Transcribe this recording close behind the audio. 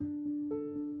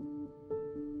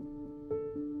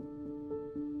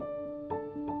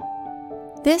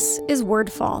This is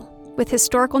Wordfall, with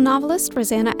historical novelist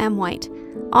Rosanna M. White,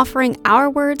 offering our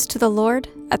words to the Lord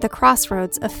at the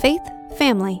crossroads of faith,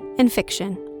 family, and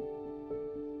fiction.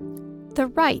 The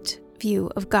right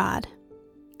view of God.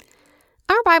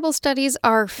 Our Bible studies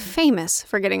are famous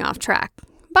for getting off track,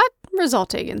 but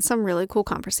resulting in some really cool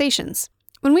conversations.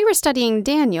 When we were studying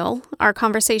Daniel, our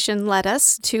conversation led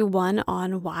us to one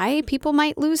on why people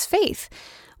might lose faith.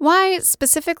 Why,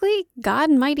 specifically, God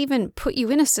might even put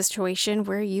you in a situation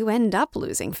where you end up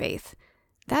losing faith.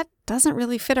 That doesn't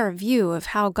really fit our view of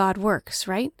how God works,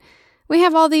 right? We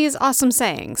have all these awesome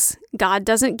sayings. God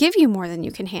doesn't give you more than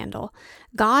you can handle.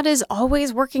 God is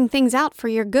always working things out for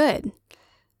your good.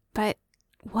 But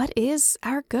what is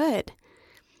our good?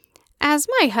 As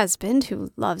my husband,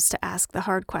 who loves to ask the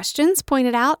hard questions,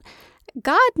 pointed out,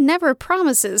 God never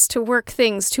promises to work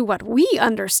things to what we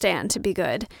understand to be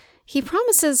good. He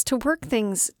promises to work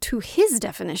things to His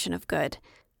definition of good.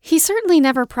 He certainly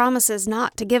never promises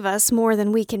not to give us more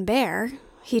than we can bear.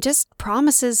 He just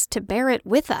promises to bear it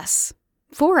with us,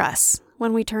 for us,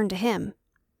 when we turn to Him.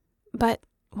 But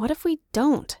what if we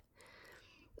don't?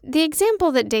 The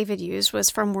example that David used was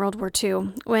from World War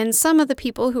II, when some of the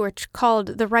people who are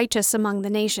called the righteous among the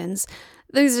nations,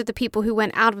 those are the people who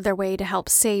went out of their way to help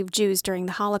save Jews during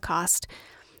the Holocaust,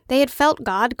 they had felt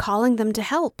God calling them to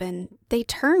help, and they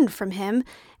turned from Him,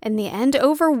 in the end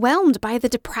overwhelmed by the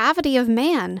depravity of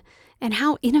man and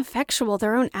how ineffectual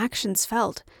their own actions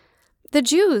felt. The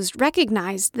Jews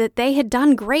recognized that they had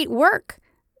done great work,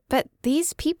 but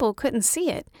these people couldn't see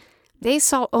it. They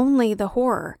saw only the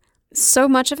horror. So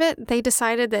much of it, they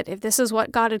decided that if this is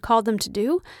what God had called them to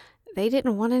do, they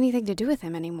didn't want anything to do with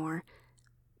Him anymore.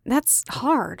 That's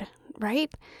hard,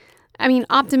 right? I mean,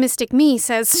 optimistic me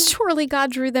says surely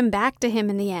God drew them back to Him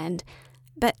in the end.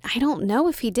 But I don't know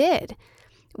if He did.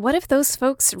 What if those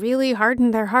folks really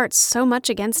hardened their hearts so much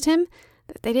against Him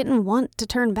that they didn't want to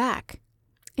turn back?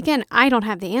 Again, I don't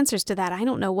have the answers to that. I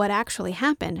don't know what actually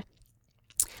happened.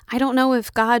 I don't know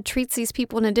if God treats these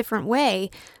people in a different way,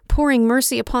 pouring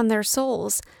mercy upon their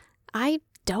souls. I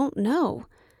don't know.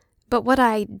 But what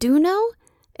I do know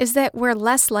is that we're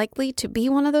less likely to be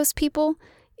one of those people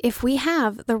if we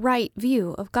have the right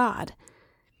view of God.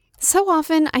 So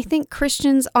often, I think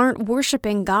Christians aren't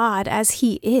worshiping God as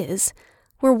He is.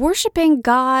 We're worshiping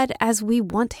God as we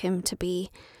want Him to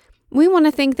be. We want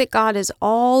to think that God is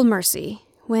all mercy,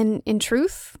 when in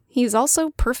truth, He's also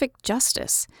perfect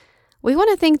justice. We want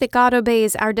to think that God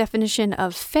obeys our definition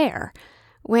of fair,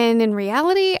 when in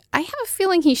reality, I have a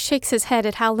feeling He shakes His head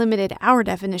at how limited our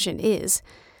definition is.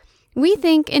 We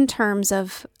think in terms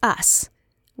of us.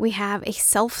 We have a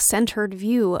self-centered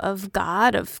view of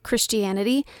God, of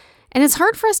Christianity, and it's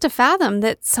hard for us to fathom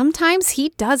that sometimes He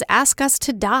does ask us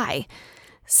to die.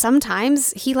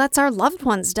 Sometimes He lets our loved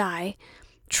ones die.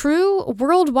 True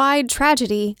worldwide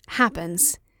tragedy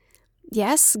happens.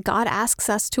 Yes, God asks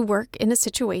us to work in a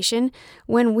situation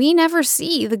when we never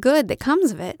see the good that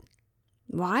comes of it.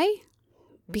 Why?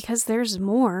 Because there's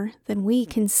more than we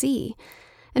can see,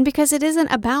 and because it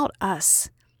isn't about us.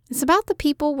 It's about the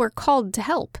people we're called to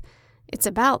help. It's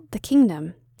about the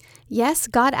kingdom. Yes,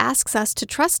 God asks us to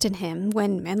trust in Him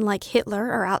when men like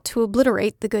Hitler are out to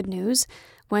obliterate the good news,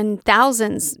 when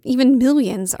thousands, even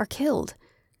millions, are killed.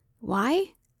 Why?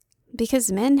 Because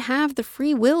men have the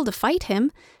free will to fight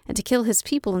Him and to kill His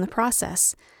people in the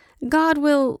process. God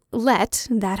will let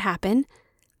that happen,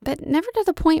 but never to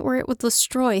the point where it will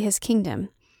destroy His kingdom.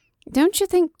 Don't you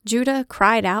think Judah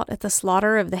cried out at the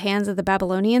slaughter of the hands of the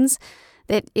Babylonians?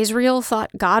 That Israel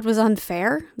thought God was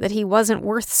unfair? That He wasn't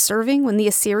worth serving when the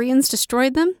Assyrians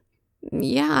destroyed them?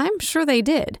 Yeah, I'm sure they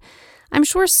did. I'm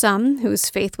sure some, whose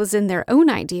faith was in their own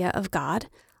idea of God,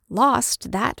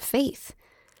 lost that faith.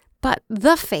 But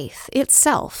the faith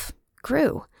itself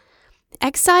grew.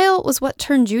 Exile was what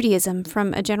turned Judaism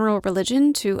from a general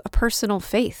religion to a personal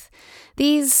faith.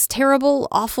 These terrible,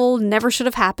 awful,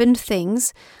 never-should-have-happened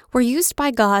things were used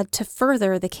by God to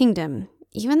further the kingdom,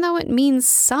 even though it means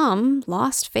some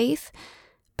lost faith,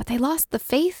 but they lost the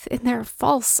faith in their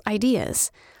false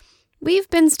ideas. We've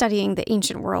been studying the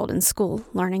ancient world in school,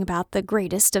 learning about the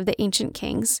greatest of the ancient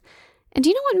kings. And do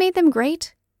you know what made them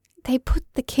great? They put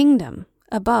the kingdom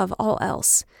above all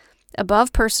else,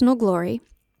 above personal glory,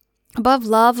 above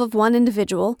love of one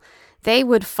individual. They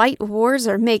would fight wars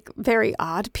or make very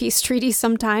odd peace treaties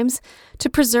sometimes to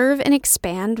preserve and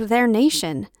expand their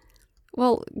nation.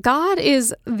 Well, God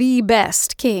is the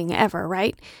best king ever,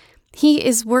 right? He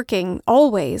is working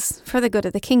always for the good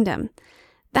of the kingdom.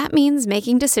 That means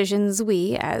making decisions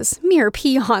we, as mere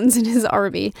peons in His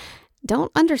army,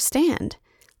 don't understand.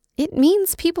 It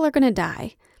means people are going to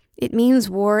die. It means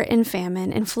war and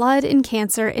famine and flood and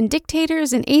cancer and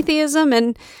dictators and atheism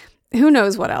and who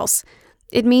knows what else.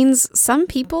 It means some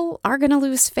people are going to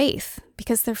lose faith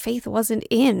because their faith wasn't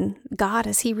in God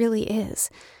as He really is.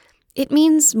 It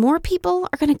means more people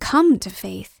are going to come to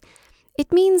faith.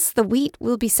 It means the wheat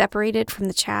will be separated from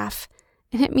the chaff,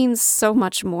 and it means so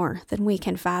much more than we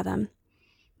can fathom.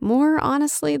 More,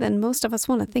 honestly, than most of us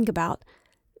want to think about.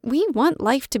 We want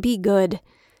life to be good,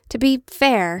 to be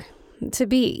fair, to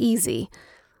be easy.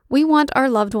 We want our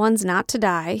loved ones not to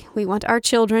die. We want our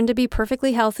children to be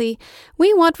perfectly healthy.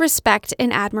 We want respect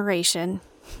and admiration.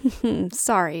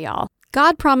 Sorry, y'all.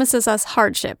 God promises us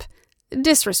hardship,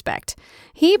 disrespect.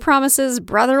 He promises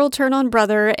brother will turn on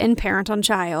brother and parent on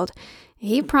child.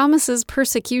 He promises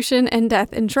persecution and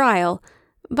death and trial.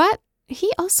 But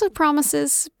He also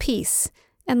promises peace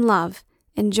and love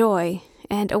and joy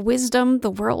and a wisdom the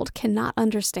world cannot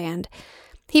understand.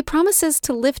 He promises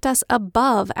to lift us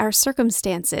above our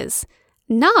circumstances,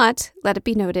 not, let it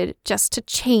be noted, just to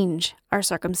change our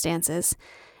circumstances.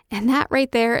 And that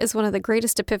right there is one of the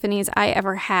greatest epiphanies I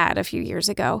ever had a few years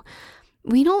ago.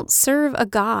 We don't serve a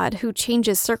God who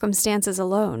changes circumstances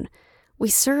alone. We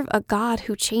serve a God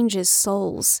who changes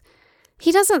souls.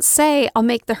 He doesn't say, I'll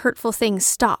make the hurtful things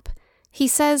stop. He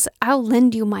says, I'll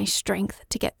lend you my strength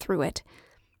to get through it.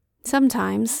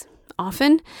 Sometimes,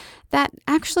 often, that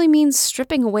actually means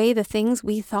stripping away the things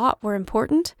we thought were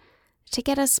important to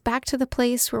get us back to the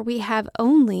place where we have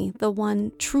only the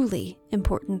one truly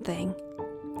important thing,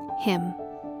 Him.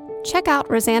 Check out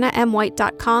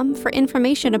RosannaMWhite.com for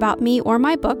information about me or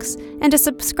my books and to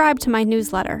subscribe to my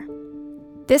newsletter.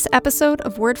 This episode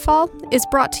of Wordfall is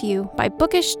brought to you by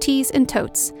Bookish Tees and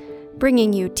Totes,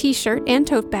 bringing you t-shirt and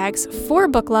tote bags for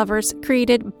book lovers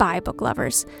created by book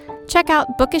lovers. Check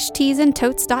out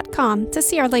bookishteesandtotes.com to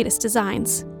see our latest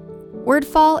designs.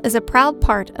 Wordfall is a proud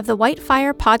part of the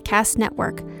Whitefire Podcast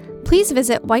Network. Please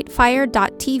visit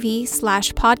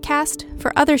whitefire.tv/podcast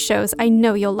for other shows I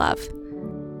know you'll love.